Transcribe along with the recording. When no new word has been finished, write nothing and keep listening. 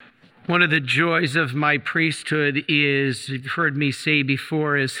One of the joys of my priesthood is, you've heard me say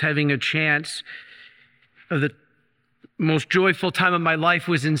before, is having a chance of the most joyful time of my life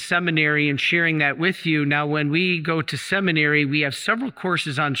was in seminary and sharing that with you. Now, when we go to seminary, we have several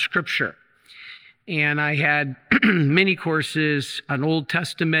courses on Scripture. And I had many courses on Old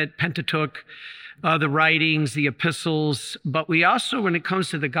Testament, Pentateuch, the writings, the epistles. But we also, when it comes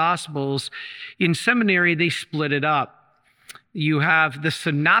to the Gospels, in seminary, they split it up. You have the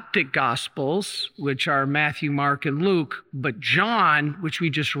synoptic Gospels, which are Matthew, Mark, and Luke. But John, which we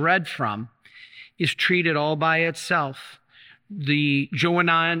just read from, is treated all by itself. The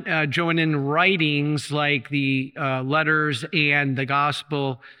Johannine writings, like the letters and the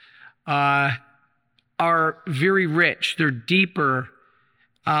gospel, are very rich. They're deeper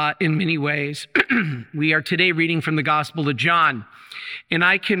in many ways. We are today reading from the Gospel of John. And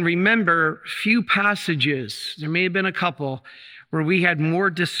I can remember few passages, there may have been a couple, where we had more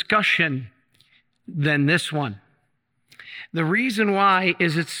discussion than this one. The reason why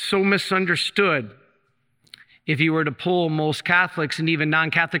is it's so misunderstood. If you were to poll most Catholics and even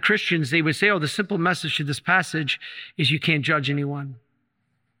non-Catholic Christians, they would say, oh, the simple message to this passage is you can't judge anyone.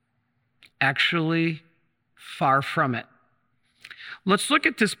 Actually, far from it. Let's look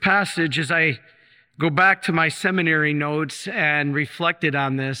at this passage as I go back to my seminary notes and reflected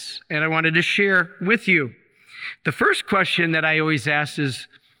on this, and I wanted to share with you. The first question that I always ask is,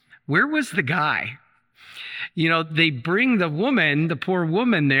 where was the guy? You know, they bring the woman, the poor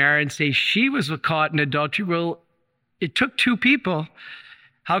woman there, and say she was caught in adultery. Well, it took two people.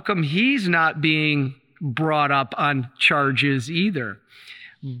 How come he's not being brought up on charges either?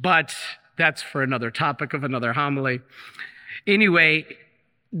 But that's for another topic of another homily. Anyway,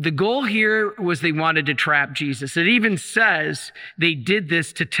 the goal here was they wanted to trap Jesus. It even says they did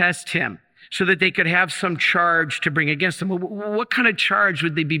this to test him so that they could have some charge to bring against him. What kind of charge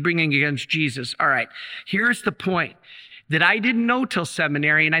would they be bringing against Jesus? All right, here's the point that I didn't know till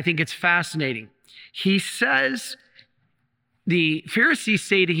seminary, and I think it's fascinating. He says, the Pharisees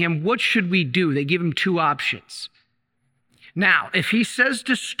say to him, what should we do? They give him two options. Now, if he says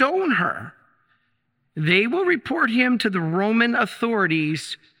to stone her, they will report him to the Roman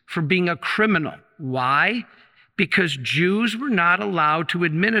authorities for being a criminal. Why? Because Jews were not allowed to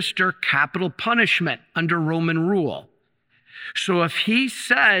administer capital punishment under Roman rule. So if he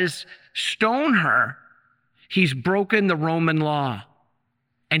says, stone her, he's broken the Roman law,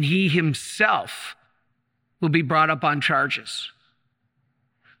 and he himself will be brought up on charges.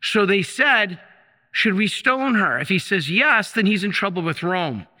 So they said, should we stone her? If he says yes, then he's in trouble with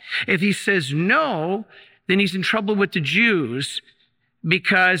Rome. If he says no, then he's in trouble with the Jews,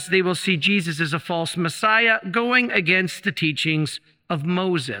 because they will see Jesus as a false Messiah going against the teachings of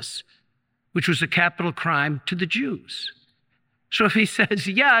Moses, which was a capital crime to the Jews. So if he says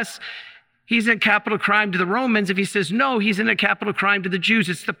yes, he's in a capital crime to the Romans. If he says no, he's in a capital crime to the Jews.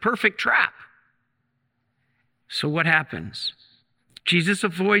 It's the perfect trap. So what happens? Jesus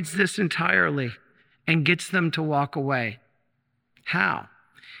avoids this entirely and gets them to walk away. How?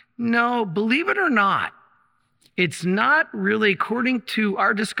 No, believe it or not, it's not really, according to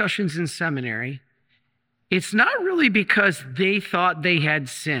our discussions in seminary, it's not really because they thought they had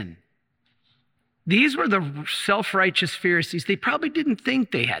sin. These were the self-righteous Pharisees. They probably didn't think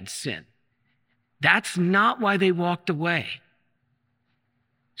they had sin. That's not why they walked away.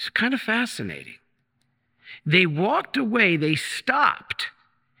 It's kind of fascinating. They walked away, they stopped,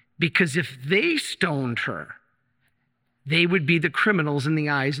 because if they stoned her, they would be the criminals in the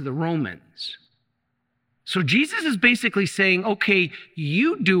eyes of the Romans. So Jesus is basically saying, okay,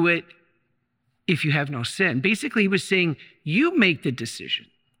 you do it if you have no sin. Basically, he was saying, you make the decision.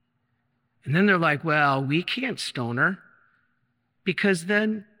 And then they're like, well, we can't stone her because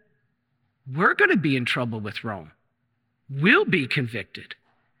then we're going to be in trouble with Rome. We'll be convicted.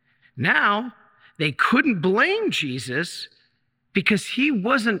 Now, they couldn't blame Jesus because he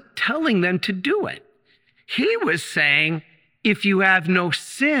wasn't telling them to do it. He was saying, if you have no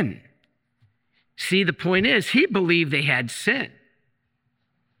sin. See, the point is, he believed they had sin.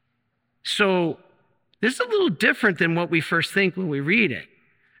 So this is a little different than what we first think when we read it.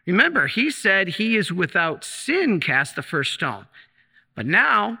 Remember, he said he is without sin, cast the first stone. But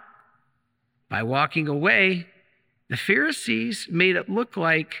now, by walking away, the Pharisees made it look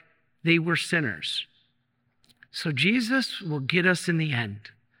like they were sinners. So Jesus will get us in the end.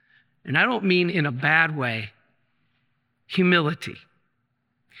 And I don't mean in a bad way. Humility.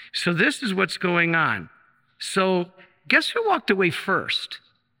 So this is what's going on. So guess who walked away first?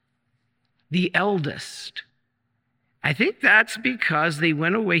 The eldest. I think that's because he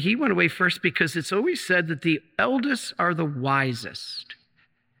went away first because it's always said that the eldest are the wisest.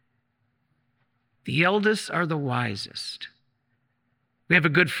 The eldest are the wisest. We have a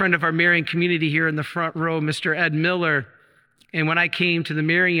good friend of our Marian community here in the front row, Mr. Ed Miller. And when I came to the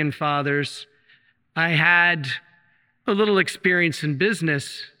Marian Fathers, I had a little experience in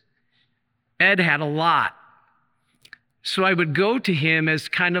business. Ed had a lot. So I would go to him as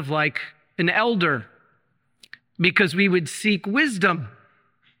kind of like an elder because we would seek wisdom.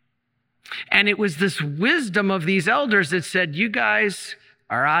 And it was this wisdom of these elders that said, you guys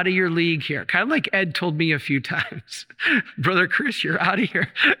are out of your league here. Kind of like Ed told me a few times. Brother Chris, you're out of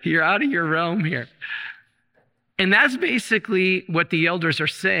here. You're out of your realm here. And that's basically what the elders are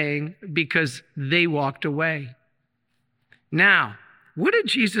saying because they walked away. Now, what did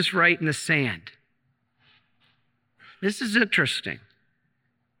Jesus write in the sand? This is interesting.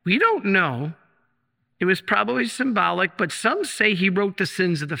 We don't know. It was probably symbolic, but some say he wrote the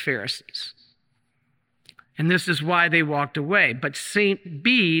sins of the Pharisees. And this is why they walked away. But St.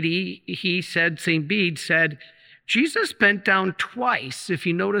 Bede, St. Bede said, Jesus bent down twice, if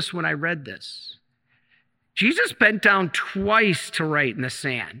you notice when I read this. Jesus bent down twice to write in the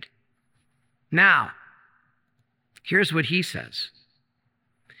sand. Now, here's what he says.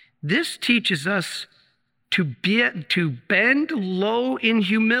 This teaches us to bend low in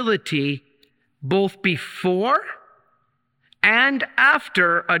humility both before and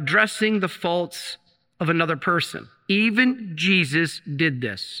after addressing the faults of another person. Even Jesus did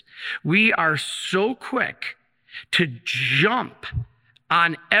this. We are so quick to jump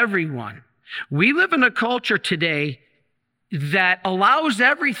on everyone. We live in a culture today that allows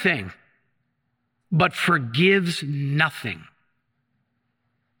everything, but forgives nothing.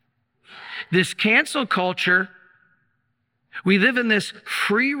 This cancel culture, we live in this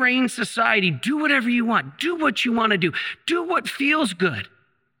free reign society. Do whatever you want. Do what you want to do. Do what feels good.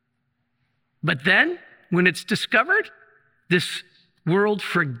 But then, when it's discovered, this world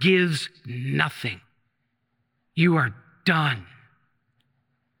forgives nothing. You are done.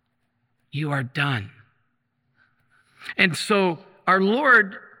 You are done. And so our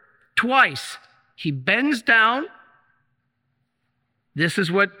Lord, twice, he bends down. This is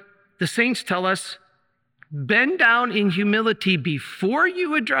what the saints tell us. Bend down in humility before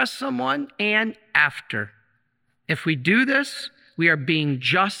you address someone and after. If we do this, we are being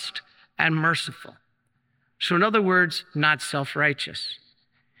just and merciful. So in other words, not self-righteous.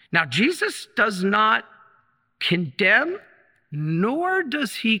 Now, Jesus does not condemn, nor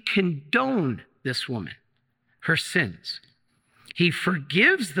does he condone this woman, her sins. He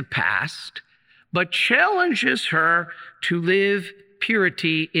forgives the past, but challenges her to live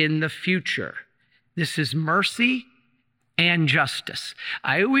purity in the future. This is mercy and justice.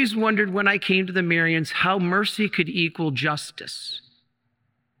 I always wondered when I came to the Marians how mercy could equal justice.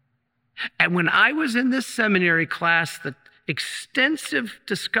 And when I was in this seminary class, the extensive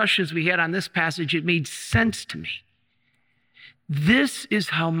discussions we had on this passage, it made sense to me. This is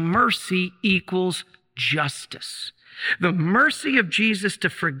how mercy equals justice. The mercy of Jesus to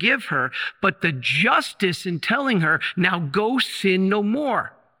forgive her, but the justice in telling her, now go sin no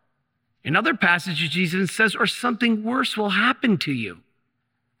more. In other passages, Jesus says, or something worse will happen to you.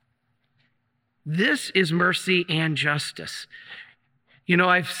 This is mercy and justice. You know,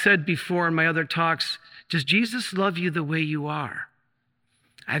 I've said before in my other talks, does Jesus love you the way you are?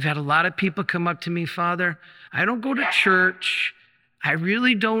 I've had a lot of people come up to me, Father, I don't go to church. I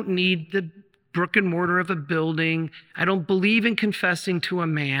really don't need the brick and mortar of a building. I don't believe in confessing to a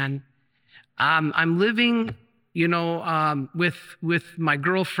man. I'm living, with my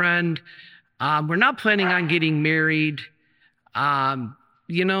girlfriend. We're not planning on getting married.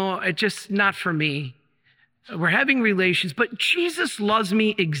 It's just not for me. We're having relations, but Jesus loves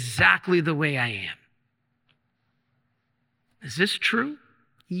me exactly the way I am. Is this true?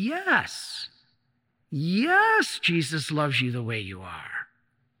 Yes. Yes, Jesus loves you the way you are.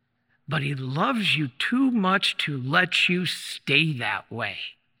 But he loves you too much to let you stay that way.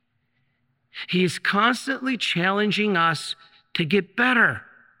 He is constantly challenging us to get better,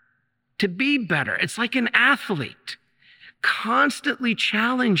 to be better. It's like an athlete, constantly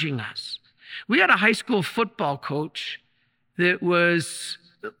challenging us. We had a high school football coach that was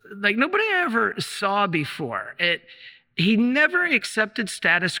like nobody I ever saw before. He never accepted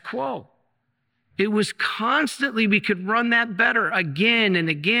status quo. It was constantly, we could run that better again and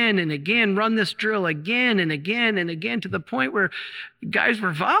again and again, run this drill again and again and again to the point where guys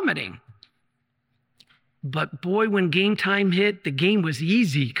were vomiting. But boy, when game time hit, the game was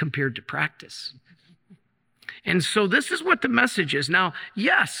easy compared to practice. And so this is what the message is. Now,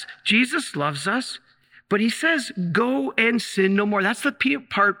 yes, Jesus loves us, but he says, go and sin no more. That's the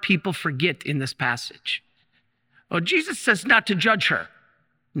part people forget in this passage. Well, Jesus says not to judge her.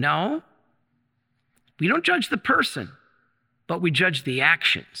 No. We don't judge the person, but we judge the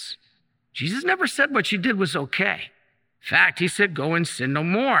actions. Jesus never said what she did was okay. In fact, he said, go and sin no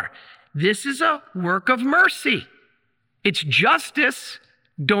more. This is a work of mercy. It's justice.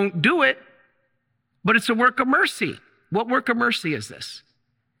 Don't do it, but it's a work of mercy. What work of mercy is this?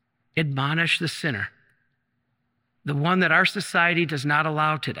 Admonish the sinner, the one that our society does not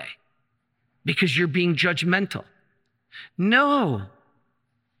allow today, because you're being judgmental. No,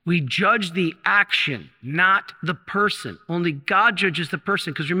 we judge the action, not the person. Only God judges the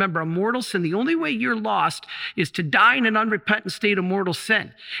person, because remember, a mortal sin, the only way you're lost is to die in an unrepentant state of mortal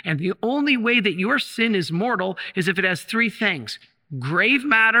sin. And the only way that your sin is mortal is if it has three things: grave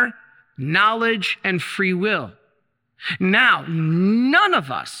matter, knowledge, and free will. Now, none of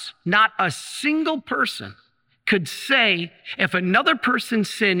us, not a single person, could say if another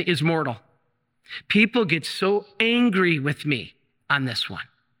person's sin is mortal. People get so angry with me on this one.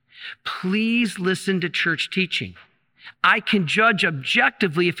 Please listen to church teaching. I can judge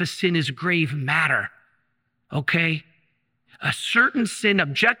objectively if a sin is grave matter, okay? A certain sin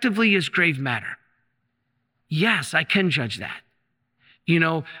objectively is grave matter. Yes, I can judge that.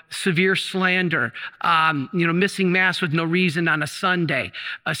 Severe slander, missing mass with no reason on a Sunday,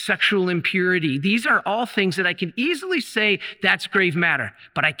 a sexual impurity. These are all things that I can easily say that's grave matter,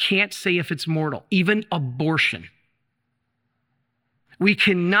 but I can't say if it's mortal. Even abortion. We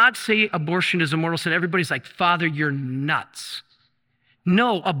cannot say abortion is a mortal sin. Everybody's like, Father, you're nuts.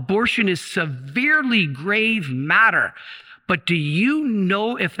 No, abortion is severely grave matter. But do you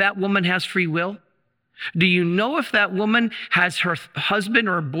know if that woman has free will? Do you know if that woman has her husband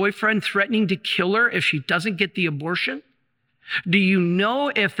or boyfriend threatening to kill her if she doesn't get the abortion? Do you know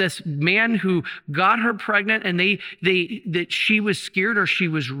if this man who got her pregnant and that she was scared or she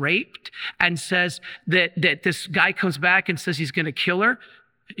was raped, and says that this guy comes back and says he's going to kill her?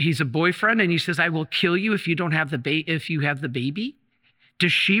 He's a boyfriend, and he says, I will kill you if you don't have if you have the baby.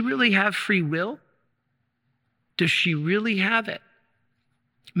 Does she really have free will? Does she really have it?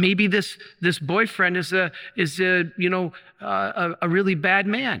 Maybe this boyfriend is a really bad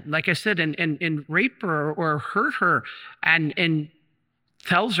man, like I said, and rape her or hurt her and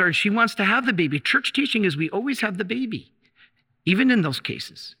tells her she wants to have the baby. Church teaching is we always have the baby, even in those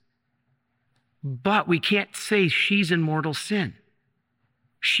cases. But we can't say she's in mortal sin.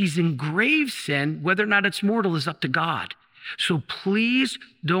 She's in grave sin. Whether or not it's mortal is up to God. So please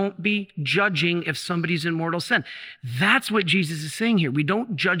don't be judging if somebody's in mortal sin. That's what Jesus is saying here. We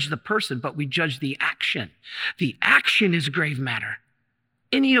don't judge the person, but we judge the action. The action is grave matter.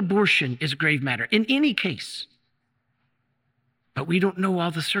 Any abortion is grave matter in any case. But we don't know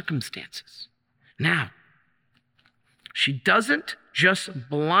all the circumstances. Now, she doesn't just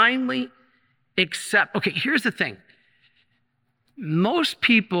blindly accept. Okay, here's the thing. Most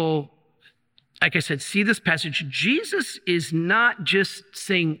people, like I said, see this passage. Jesus is not just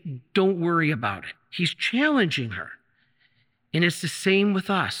saying, don't worry about it. He's challenging her. And it's the same with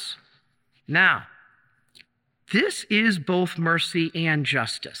us. Now, this is both mercy and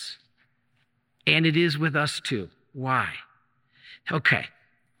justice. And it is with us too. Why? Okay.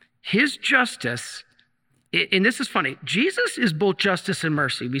 His justice, and this is funny, Jesus is both justice and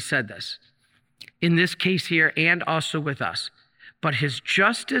mercy. We said this in this case here and also with us. But his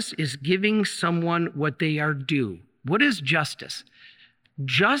justice is giving someone what they are due. What is justice?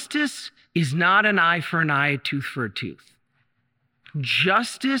 Justice is not an eye for an eye, a tooth for a tooth.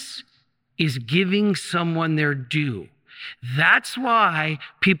 Justice is giving someone their due. That's why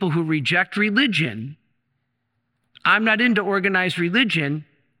people who reject religion, I'm not into organized religion,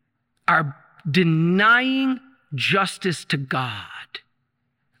 are denying justice to God.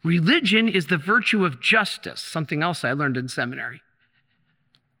 Religion is the virtue of justice, something else I learned in seminary.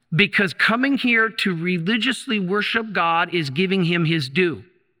 Because coming here to religiously worship God is giving him his due.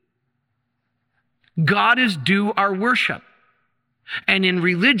 God is due our worship. And in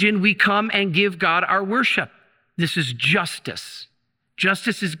religion, we come and give God our worship. This is justice.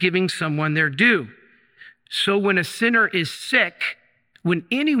 Justice is giving someone their due. So when a sinner is sick, when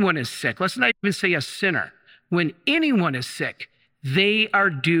anyone is sick, let's not even say a sinner, when anyone is sick, they are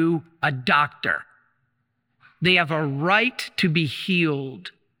due a doctor. They have a right to be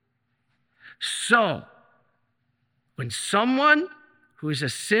healed. So, when someone who is a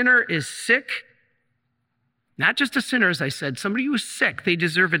sinner is sick, not just a sinner, as I said, somebody who is sick, they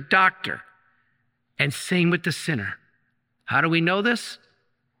deserve a doctor. And same with the sinner. How do we know this?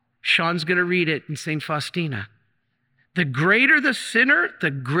 Sean's going to read it in St. Faustina. The greater the sinner,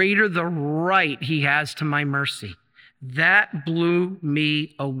 the greater the right he has to my mercy. That blew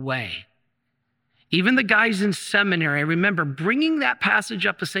me away. Even the guys in seminary, I remember bringing that passage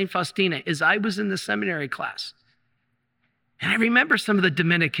up to St. Faustina as I was in the seminary class. And I remember some of the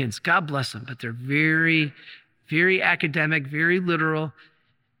Dominicans, God bless them, but they're very, very academic, very literal.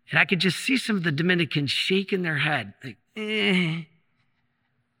 And I could just see some of the Dominicans shaking their head, like,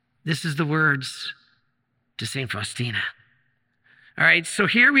 This is the words to St. Faustina. All right, so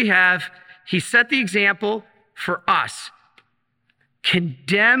here we have, he set the example for us.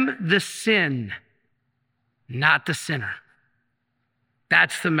 Condemn the sin, not the sinner.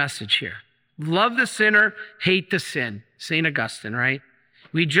 That's the message here. Love the sinner, hate the sin. St. Augustine, right?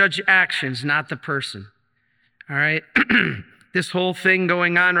 We judge actions, not the person. All right? This whole thing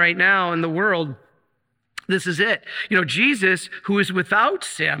going on right now in the world, this is it. You know, Jesus, who is without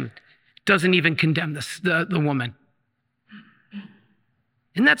sin, doesn't even condemn the woman.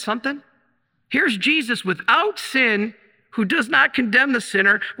 Isn't that something? Here's Jesus without sin, who does not condemn the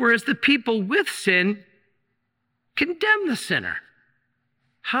sinner, whereas the people with sin condemn the sinner.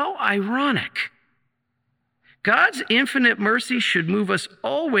 How ironic. God's infinite mercy should move us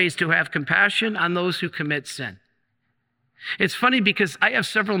always to have compassion on those who commit sin. It's funny because I have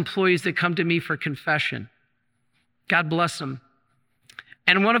several employees that come to me for confession. God bless them.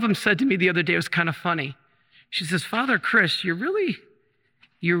 And one of them said to me the other day, it was kind of funny. She says, Father Chris, you really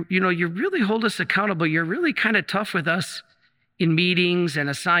hold us accountable. You're really kind of tough with us in meetings and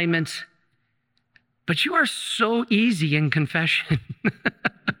assignments, but you are so easy in confession.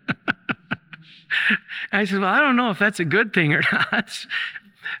 I said, well, I don't know if that's a good thing or not,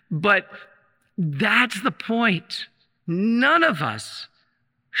 but that's the point. None of us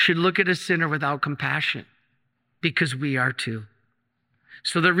should look at a sinner without compassion, because we are too.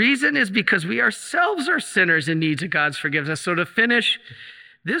 So the reason is because we ourselves are sinners in need of God's forgiveness. So to finish,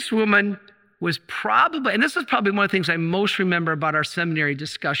 this woman was probably, and this is probably one of the things I most remember about our seminary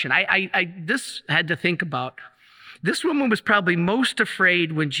discussion. I this had to think about. This woman was probably most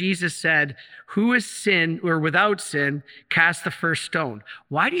afraid when Jesus said, who is sin or without sin, cast the first stone.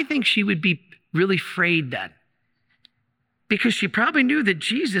 Why do you think she would be really afraid then? Because she probably knew that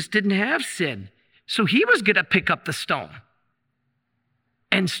Jesus didn't have sin. So he was going to pick up the stone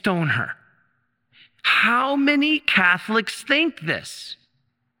and stone her. How many Catholics think this?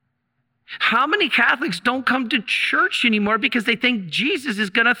 How many Catholics don't come to church anymore because they think Jesus is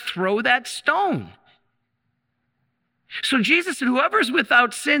going to throw that stone? So Jesus said, whoever's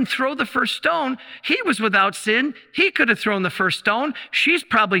without sin, throw the first stone. He was without sin. He could have thrown the first stone. She's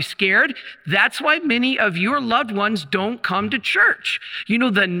probably scared. That's why many of your loved ones don't come to church. You know,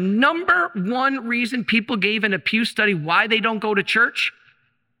 the number one reason people gave in a Pew study why they don't go to church?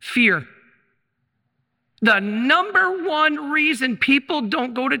 Fear. The number one reason people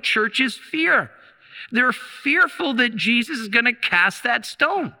don't go to church is fear. They're fearful that Jesus is going to cast that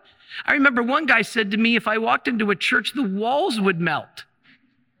stone. I remember one guy said to me, if I walked into a church, the walls would melt.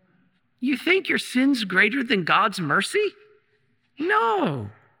 You think your sin's greater than God's mercy?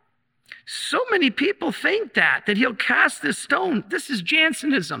 No. So many people think that he'll cast this stone. This is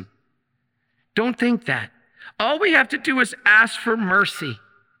Jansenism. Don't think that. All we have to do is ask for mercy.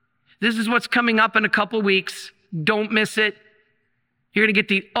 This is what's coming up in a couple weeks. Don't miss it. You're going to get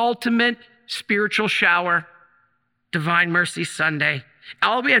the ultimate spiritual shower, Divine Mercy Sunday.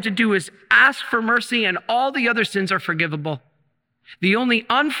 All we have to do is ask for mercy, and all the other sins are forgivable. The only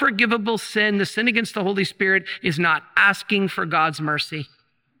unforgivable sin, the sin against the Holy Spirit, is not asking for God's mercy.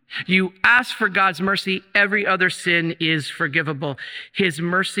 You ask for God's mercy, every other sin is forgivable. His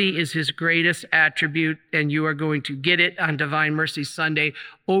mercy is his greatest attribute, and you are going to get it on Divine Mercy Sunday,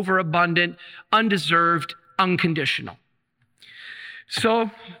 overabundant, undeserved, unconditional. So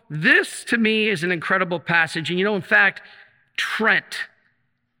this, to me, is an incredible passage. And you know, in fact, Trent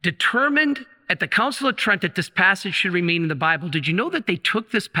determined at the Council of Trent that this passage should remain in the Bible. Did you know that they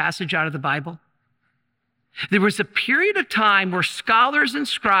took this passage out of the Bible? There was a period of time where scholars and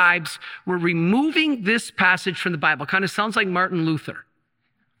scribes were removing this passage from the Bible. Kind of sounds like Martin Luther.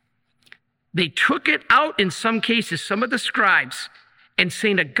 They took it out in some cases, some of the scribes. And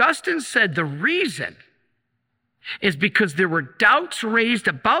St. Augustine said the reason is because there were doubts raised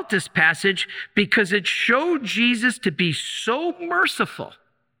about this passage because it showed Jesus to be so merciful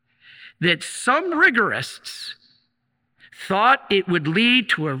that some rigorists thought it would lead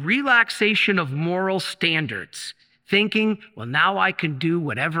to a relaxation of moral standards, thinking, well, now I can do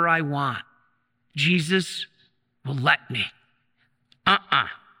whatever I want. Jesus will let me.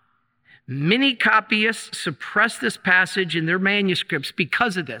 Many copyists suppress this passage in their manuscripts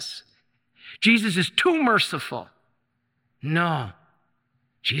because of this. Jesus is too merciful. No,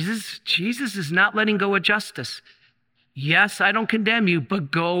 Jesus is not letting go of justice. Yes, I don't condemn you,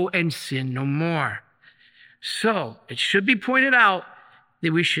 but go and sin no more. So it should be pointed out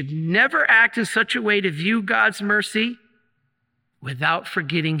that we should never act in such a way to view God's mercy without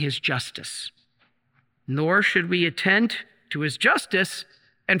forgetting his justice. Nor should we attend to his justice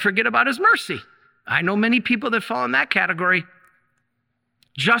and forget about his mercy. I know many people that fall in that category.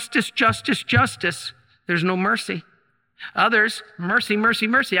 Justice, justice, justice. There's no mercy. Others, mercy, mercy,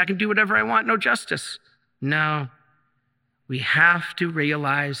 mercy. I can do whatever I want, no justice. No, we have to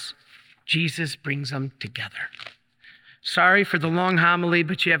realize Jesus brings them together. Sorry for the long homily,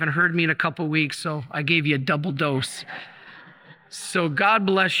 but you haven't heard me in a couple weeks, so I gave you a double dose. So God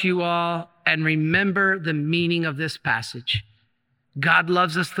bless you all, and remember the meaning of this passage. God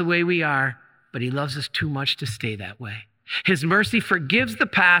loves us the way we are, but he loves us too much to stay that way. His mercy forgives the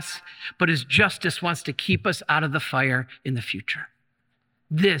past, but his justice wants to keep us out of the fire in the future.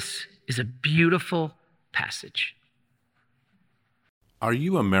 This is a beautiful passage. Are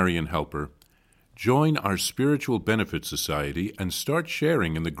you a Marian helper? Join our Spiritual Benefit Society and start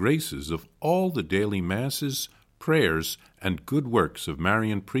sharing in the graces of all the daily masses, prayers, and good works of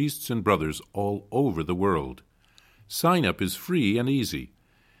Marian priests and brothers all over the world. Sign up is free and easy.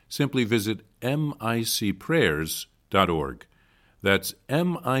 Simply visit micprayers.org. That's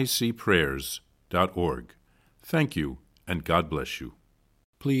micprayers.org. Thank you, and God bless you.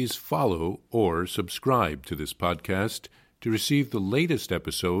 Please follow or subscribe to this podcast to receive the latest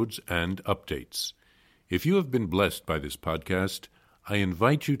episodes and updates. If you have been blessed by this podcast, I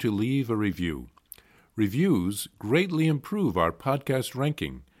invite you to leave a review. Reviews greatly improve our podcast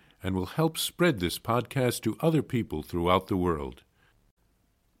ranking and will help spread this podcast to other people throughout the world.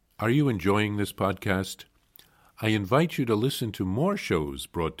 Are you enjoying this podcast? I invite you to listen to more shows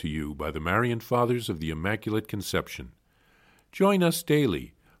brought to you by the Marian Fathers of the Immaculate Conception. Join us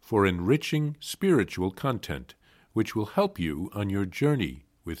daily for enriching spiritual content, which will help you on your journey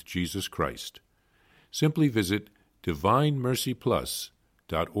with Jesus Christ. Simply visit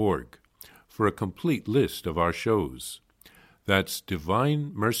DivineMercyPlus.org for a complete list of our shows. That's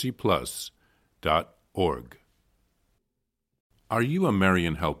DivineMercyPlus.org. Are you a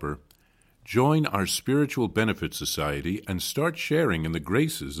Marian helper? Join our Spiritual Benefit Society and start sharing in the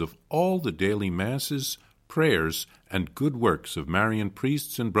graces of all the daily masses, prayers, and good works of Marian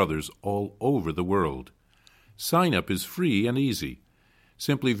priests and brothers all over the world. Sign up is free and easy.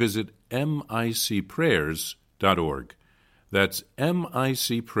 Simply visit micprayers.org. That's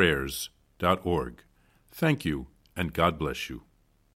micprayers.org. Thank you, and God bless you.